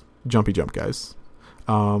 just jumpy jump guys.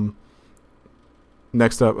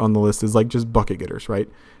 Next up on the list is like just bucket getters, right?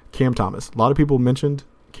 Cam Thomas. A lot of people mentioned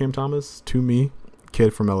Cam Thomas to me,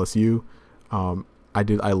 kid from LSU.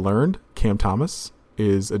 I learned Cam Thomas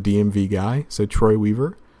is a DMV guy, so Troy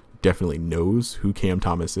Weaver definitely knows who Cam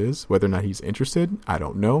Thomas is. Whether or not he's interested, I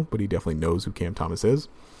don't know, but he definitely knows who Cam Thomas is.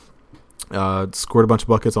 Scored a bunch of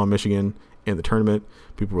buckets on Michigan in the tournament.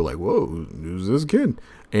 People were like, whoa, who's this kid?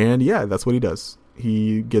 And yeah, that's what he does.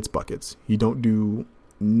 He gets buckets. He don't do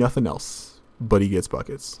nothing else, but he gets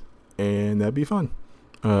buckets. And that'd be fun.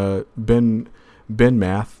 Benedict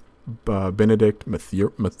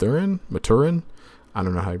Mathurin. I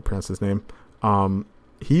don't know how you pronounce his name.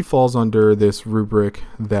 He falls under this rubric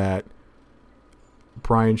that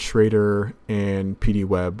Brian Schrader and PD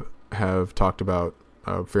Webb have talked about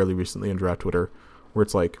fairly recently in Draft Twitter, where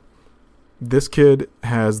it's like, this kid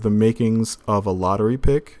has the makings of a lottery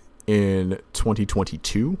pick in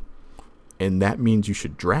 2022, and that means you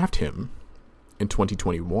should draft him in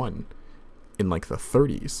 2021 in like the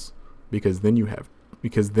 30s, because then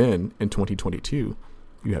in 2022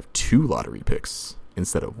 you have 2 lottery picks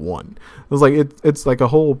instead of 1. It's like it's like a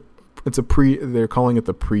whole, they're calling it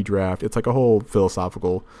the pre-draft. It's like a whole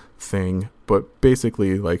philosophical thing, but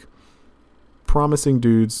basically like promising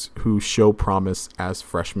dudes who show promise as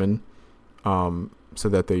freshmen, so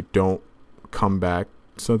that they don't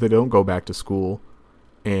go back to school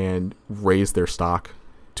and raise their stock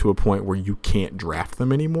to a point where you can't draft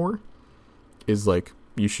them anymore, is like,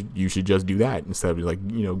 you should just do that instead of like,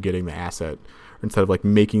 getting the asset, or instead of like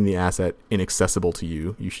making the asset inaccessible to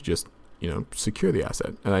you. You should just, secure the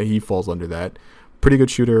asset. And he falls under that. Pretty good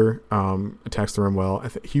shooter, attacks the rim well. I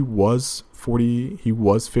think he was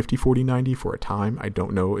 50-40-90 for a time. I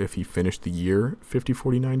don't know if he finished the year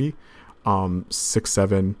 50-40-90.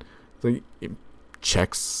 6'7", like,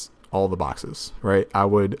 checks all the boxes, right? I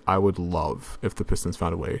would love if the Pistons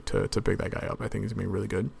found a way to pick that guy up. I think he's gonna be really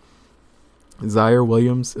good. Zaire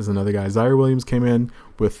Williams is another guy. Zaire Williams came in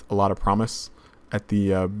with a lot of promise at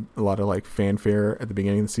a lot of like fanfare at the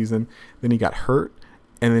beginning of the season. Then he got hurt,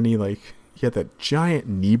 and then he had that giant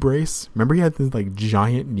knee brace. Remember, he had this like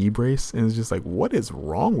giant knee brace, and it's just like, what is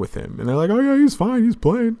wrong with him? And they're like, oh yeah, he's fine, he's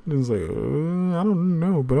playing. And it's like, I don't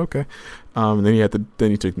know, but okay. And then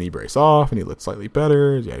he took the knee brace off, and he looked slightly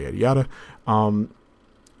better. Yada yada yada.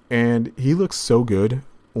 And he looks so good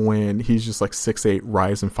when he's just like 6'8",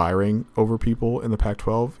 rise and firing over people in the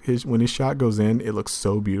Pac-12. When his shot goes in, it looks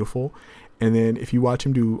so beautiful. And then if you watch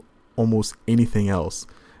him do almost anything else,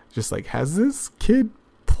 just like, has this kid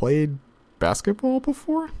played basketball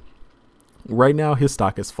before? Right now his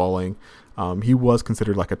stock is falling. He was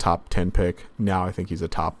considered like a top 10 pick. Now I think he's a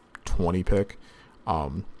top 20 pick.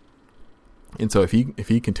 And so if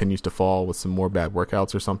he continues to fall with some more bad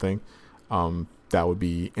workouts or something, That would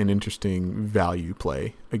be an interesting value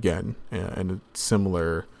play again, and a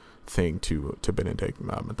similar thing to Benedict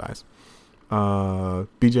Mathias.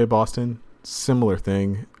 BJ Boston, similar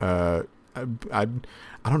thing. I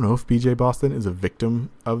don't know if BJ Boston is a victim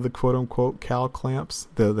of the quote unquote Cal clamps.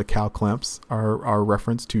 The Cal clamps are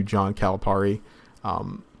reference to John Calipari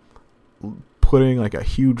putting like a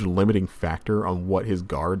huge limiting factor on what his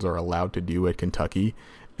guards are allowed to do at Kentucky.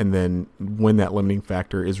 And then when that limiting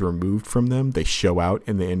factor is removed from them, they show out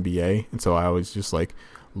in the NBA. And so I was just like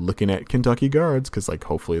looking at Kentucky guards because like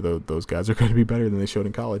hopefully those guys are going to be better than they showed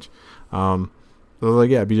in college. So like,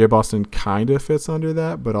 yeah, BJ Boston kind of fits under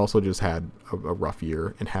that, but also just had a rough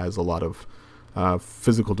year and has a lot of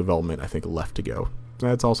physical development, I think, left to go.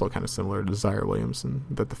 That's also kind of similar to Zaire Williamson,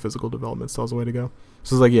 that the physical development still has a way to go.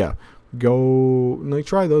 So it's like, yeah, go like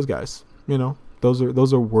try those guys. You know, those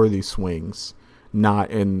are worthy swings.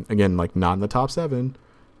 Not in, again, like not in the top 7,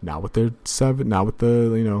 not with their 7, not with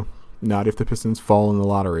the, you know, not if the Pistons fall in the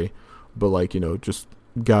lottery, but like, you know, just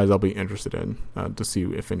guys I'll be interested in to see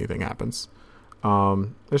if anything happens.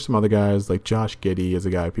 There's some other guys like Josh Giddey is a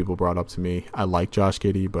guy people brought up to me. I like Josh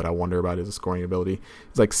Giddey, but I wonder about his scoring ability.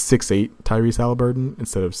 He's like 6'8" Tyrese Halliburton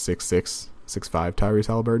instead of 6'6", 6'5" Tyrese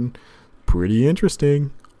Halliburton. Pretty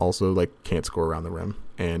interesting. Also, like can't score around the rim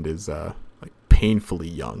and is like painfully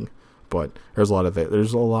young. But there's a lot of there.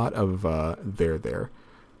 There's a lot of there.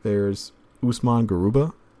 There's Usman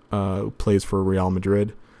Garuba, who plays for Real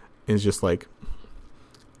Madrid, and is just like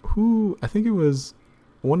who I think it was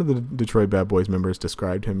one of the Detroit Bad Boys members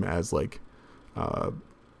described him as like Pascal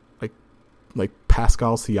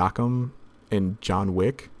Siakam and John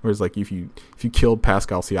Wick, whereas like if you killed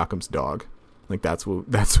Pascal Siakam's dog, like that's who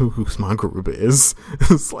Usman Garuba is.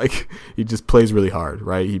 It's like he just plays really hard,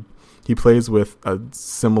 right? He plays with a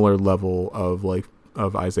similar level of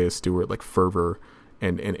Isaiah Stewart, like fervor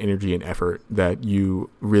and energy and effort that you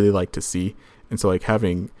really like to see. And so like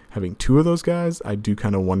having two of those guys, I do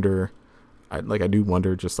kind of wonder. I do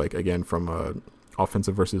wonder just like again from a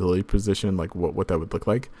offensive versatility position, like what that would look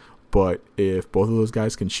like. But if both of those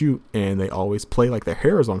guys can shoot and they always play like their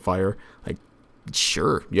hair is on fire, like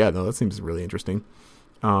sure, yeah, no, that seems really interesting.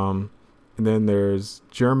 And then there's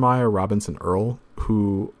Jeremiah Robinson Earl,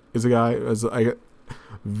 who is a guy as a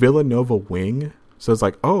Villanova wing. So it's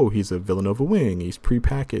like, oh, he's a Villanova wing. He's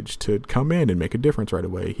prepackaged to come in and make a difference right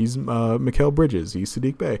away. He's Mikal Bridges. He's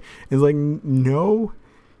Sadiq Bey. It's like, no,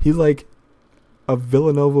 he's like a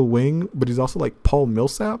Villanova wing, but he's also like Paul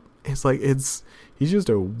Millsap. It's like he's just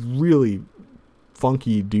a really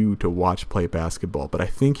funky dude to watch play basketball. But I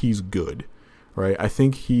think he's good, right? I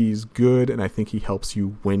think he's good, and I think he helps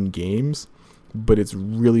you win games. But it's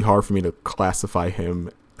really hard for me to classify him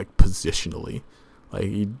like positionally. Like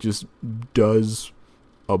he just does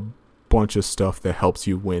a bunch of stuff that helps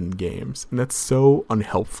you win games, and that's so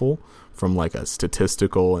unhelpful from like a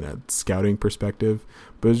statistical and a scouting perspective.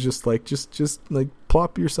 But it's just like just like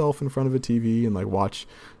plop yourself in front of a TV and like watch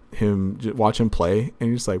him play, and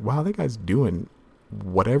you're just like, wow, that guy's doing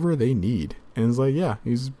whatever they need. And it's like, yeah,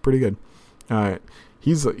 he's pretty good.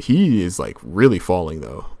 He is like really falling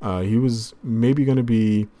though. He was maybe going to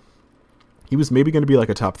be like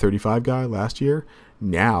a top 35 guy last year.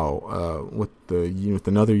 Now, with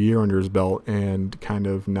another year under his belt and kind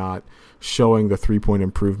of not showing the 3-point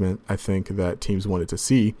improvement I think that teams wanted to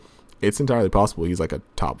see, it's entirely possible he's like a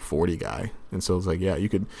top 40 guy. And so it's like, yeah,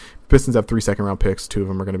 Pistons have 3 second round picks. 2 of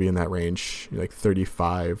them are going to be in that range, like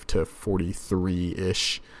 35 to 43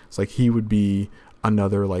 ish. It's like he would be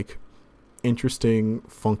another like interesting,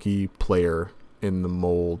 funky player in the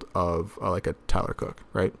mold of like a Tyler Cook,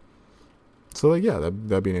 right? So like, yeah,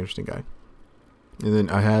 that'd be an interesting guy. And then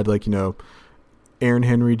I had like, Aaron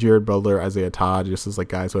Henry, Jared Butler, Isaiah Todd, just as like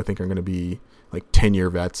guys who I think are going to be like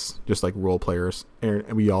 10-year vets, just like role players.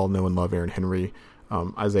 We all know and love Aaron Henry.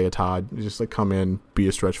 Isaiah Todd, just like come in, be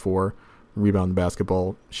a stretch 4, rebound the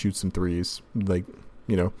basketball, shoot some threes, like,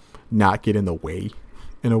 not get in the way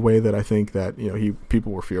in a way that I think that,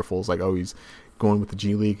 people were fearful. It's like, oh, he's going with the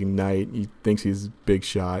G League Ignite. He thinks he's a big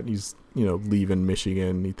shot. He's, leaving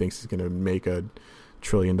Michigan. He thinks he's going to make $1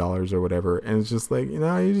 trillion or whatever. And it's just like,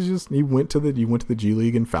 he went to the G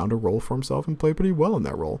League and found a role for himself and played pretty well in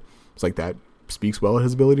that role. It's like that speaks well of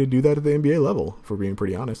his ability to do that at the NBA level, for being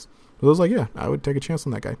pretty honest. So I was like, yeah, I would take a chance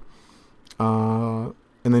on that guy.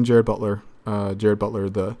 And then Jared Butler,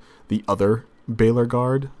 the other Baylor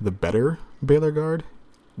guard, the better Baylor guard,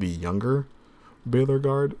 the younger Baylor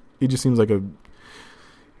guard. He seems like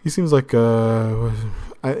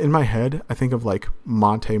in my head, I think of like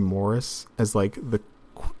Monte Morris as like the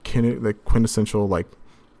quintessential like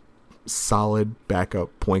solid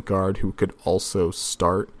backup point guard who could also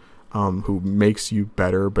start who makes you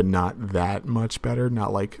better, but not that much better,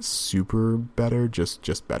 not like super better,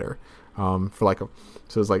 just better.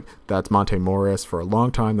 So it's like, that's Monte Morris for a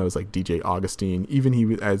long time. That was like DJ Augustine. Even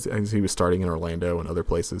he, as he was starting in Orlando and other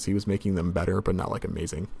places, he was making them better, but not like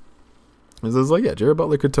amazing. And so it's like, yeah, Jared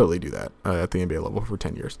Butler could totally do that at the NBA level for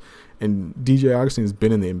 10 years. And DJ Augustine has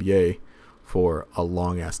been in the NBA for a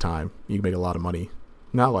long ass time. You can make a lot of money.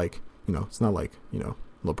 Not like, it's not like,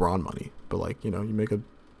 LeBron money, but like, you make a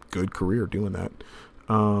good career doing that.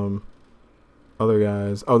 Other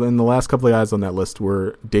guys. Oh, then the last couple of guys on that list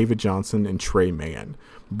were David Johnson and Trey Mann.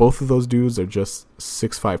 Both of those dudes are just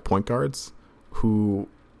 6'5" point guards who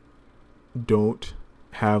don't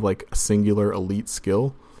have like a singular elite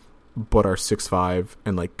skill, but are 6'5"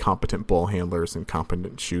 and like competent ball handlers and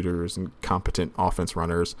competent shooters and competent offense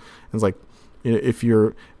runners. And it's like, if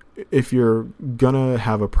you're gonna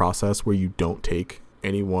have a process where you don't take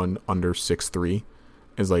anyone under 6'3",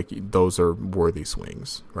 is like, those are worthy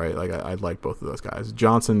swings, right? Like I like both of those guys.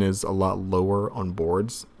 Johnson is a lot lower on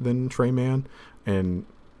boards than Trey Mann, and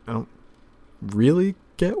I don't really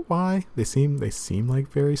get why. They seem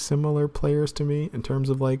like very similar players to me in terms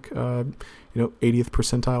of like 80th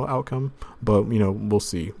percentile outcome, but we'll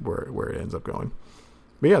see where it ends up going.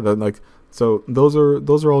 But yeah, so those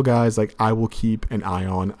are all guys like I will keep an eye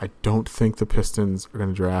on. I don't think the Pistons are going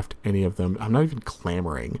to draft any of them. I'm not even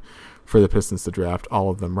clamoring for the Pistons to draft all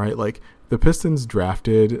of them, right? Like, the Pistons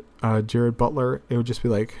drafted Jared Butler, it would just be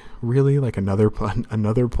like, really, like another point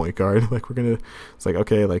guard. Like, it's like,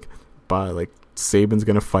 okay, like Saban's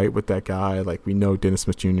gonna fight with that guy. Like, we know Dennis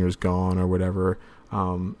Smith Jr. is gone or whatever.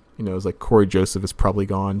 It's like Corey Joseph is probably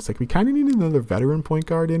gone. It's like, we kind of need another veteran point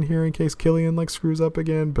guard in here in case Killian like screws up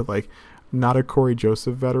again, but like, not a Corey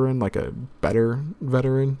Joseph veteran, like a better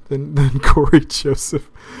veteran than Corey Joseph.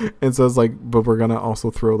 And so it's like, but we're going to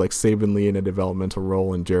also throw like Saban Lee in a developmental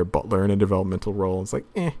role and Jared Butler in a developmental role. It's like,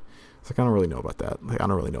 It's like, I don't really know about that. Like, I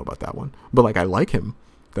don't really know about that one. But like, I like him.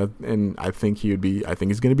 And I think he's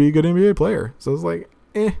going to be a good NBA player. So it's like,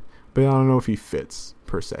 but I don't know if he fits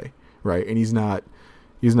per se. Right. And he's not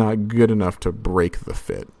good enough to break the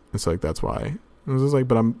fit. It's like, that's why I was just like,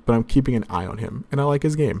 but I'm keeping an eye on him and I like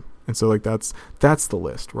his game. And so like, that's the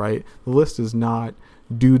list, right? The list is not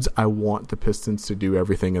dudes I want the Pistons to do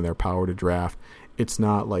everything in their power to draft. It's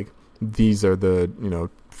not like these are the,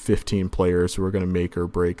 15 players who are going to make or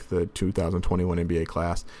break the 2021 NBA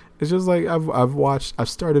class. It's just like, I've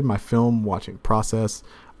started my film watching process.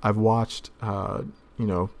 I've watched,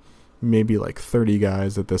 maybe like 30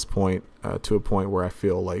 guys at this point, to a point where I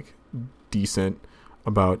feel like decent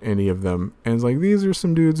about any of them, and it's like, these are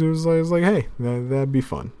some dudes who was like, hey, that'd be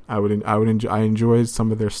fun. I enjoyed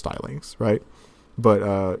some of their stylings, right?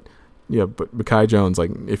 But but Kai Jones, like,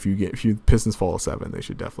 if you Pistons fall 7, they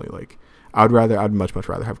should definitely like. I'd much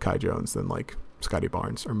rather have Kai Jones than like Scotty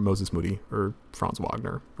Barnes or Moses Moody or Franz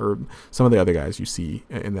Wagner or some of the other guys you see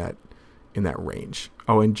in that range.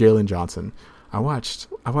 Oh, and Jalen Johnson. I watched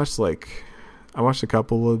a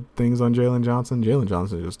couple of things on Jalen Johnson. Jalen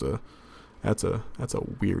Johnson is just that's a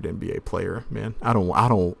weird NBA player, man. I don't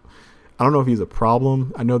know if he's a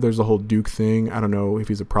problem. I know there's a whole Duke thing. I don't know if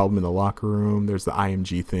he's a problem in the locker room. There's the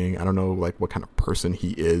IMG thing. I don't know like what kind of person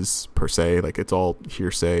he is per se. Like, it's all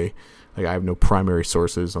hearsay. Like, I have no primary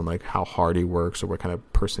sources on like how hard he works or what kind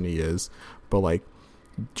of person he is. But like,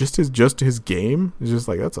 just his game is just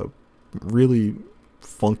like, that's a really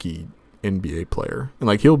funky NBA player. And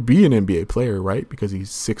like, he'll be an NBA player, right? Because he's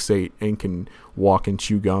 6'8" and can walk and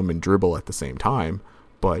chew gum and dribble at the same time.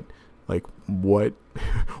 But like, what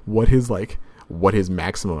his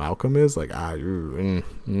maximum outcome is, like, I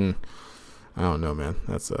don't know, man.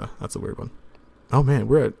 That's a weird one. Oh man,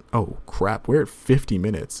 we're at 50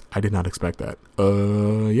 minutes. I did not expect that.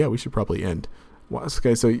 Yeah, we should probably end.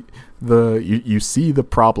 Okay, so you see the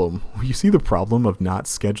problem. You see the problem of not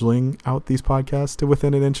scheduling out these podcasts to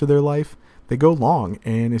within an inch of their life. They go long,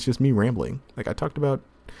 and it's just me rambling. Like, I talked about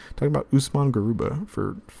Usman Garuba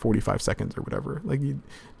for 45 seconds or whatever. Like,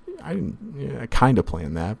 I kind of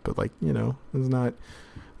planned that, but like, it's not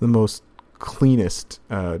the most cleanest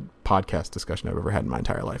podcast discussion I've ever had in my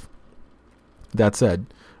entire life. That said,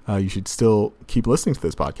 you should still keep listening to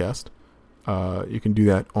this podcast. You can do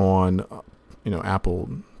that on, Apple,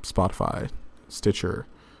 Spotify, Stitcher,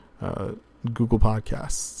 Google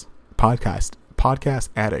Podcasts, Podcast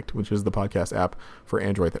Addict, which is the podcast app for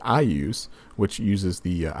Android that I use, which uses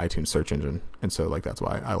the iTunes search engine. And so like, that's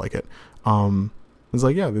why I like it. It's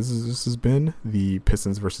like, yeah, this has been the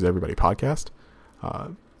Pistons versus Everybody podcast.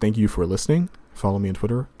 Thank you for listening. Follow me on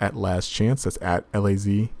Twitter at LazChance. That's at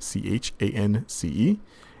LazChance.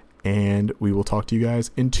 And we will talk to you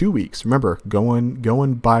guys in 2 weeks. Remember, going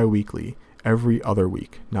bi-weekly, every other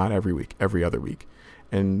week, not every week, every other week.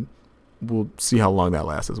 And we'll see how long that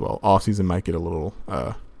lasts as well. Off season might get a little,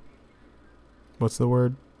 what's the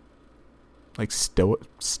word? Like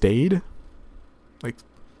stayed? Like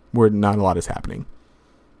where not a lot is happening.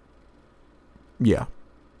 Yeah.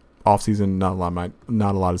 Off season, not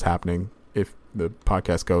a lot is happening. If the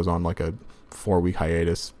podcast goes on like a 4-week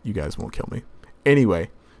hiatus, you guys won't kill me. Anyway,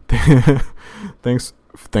 thanks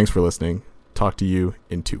for listening. Talk to you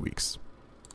in 2 weeks.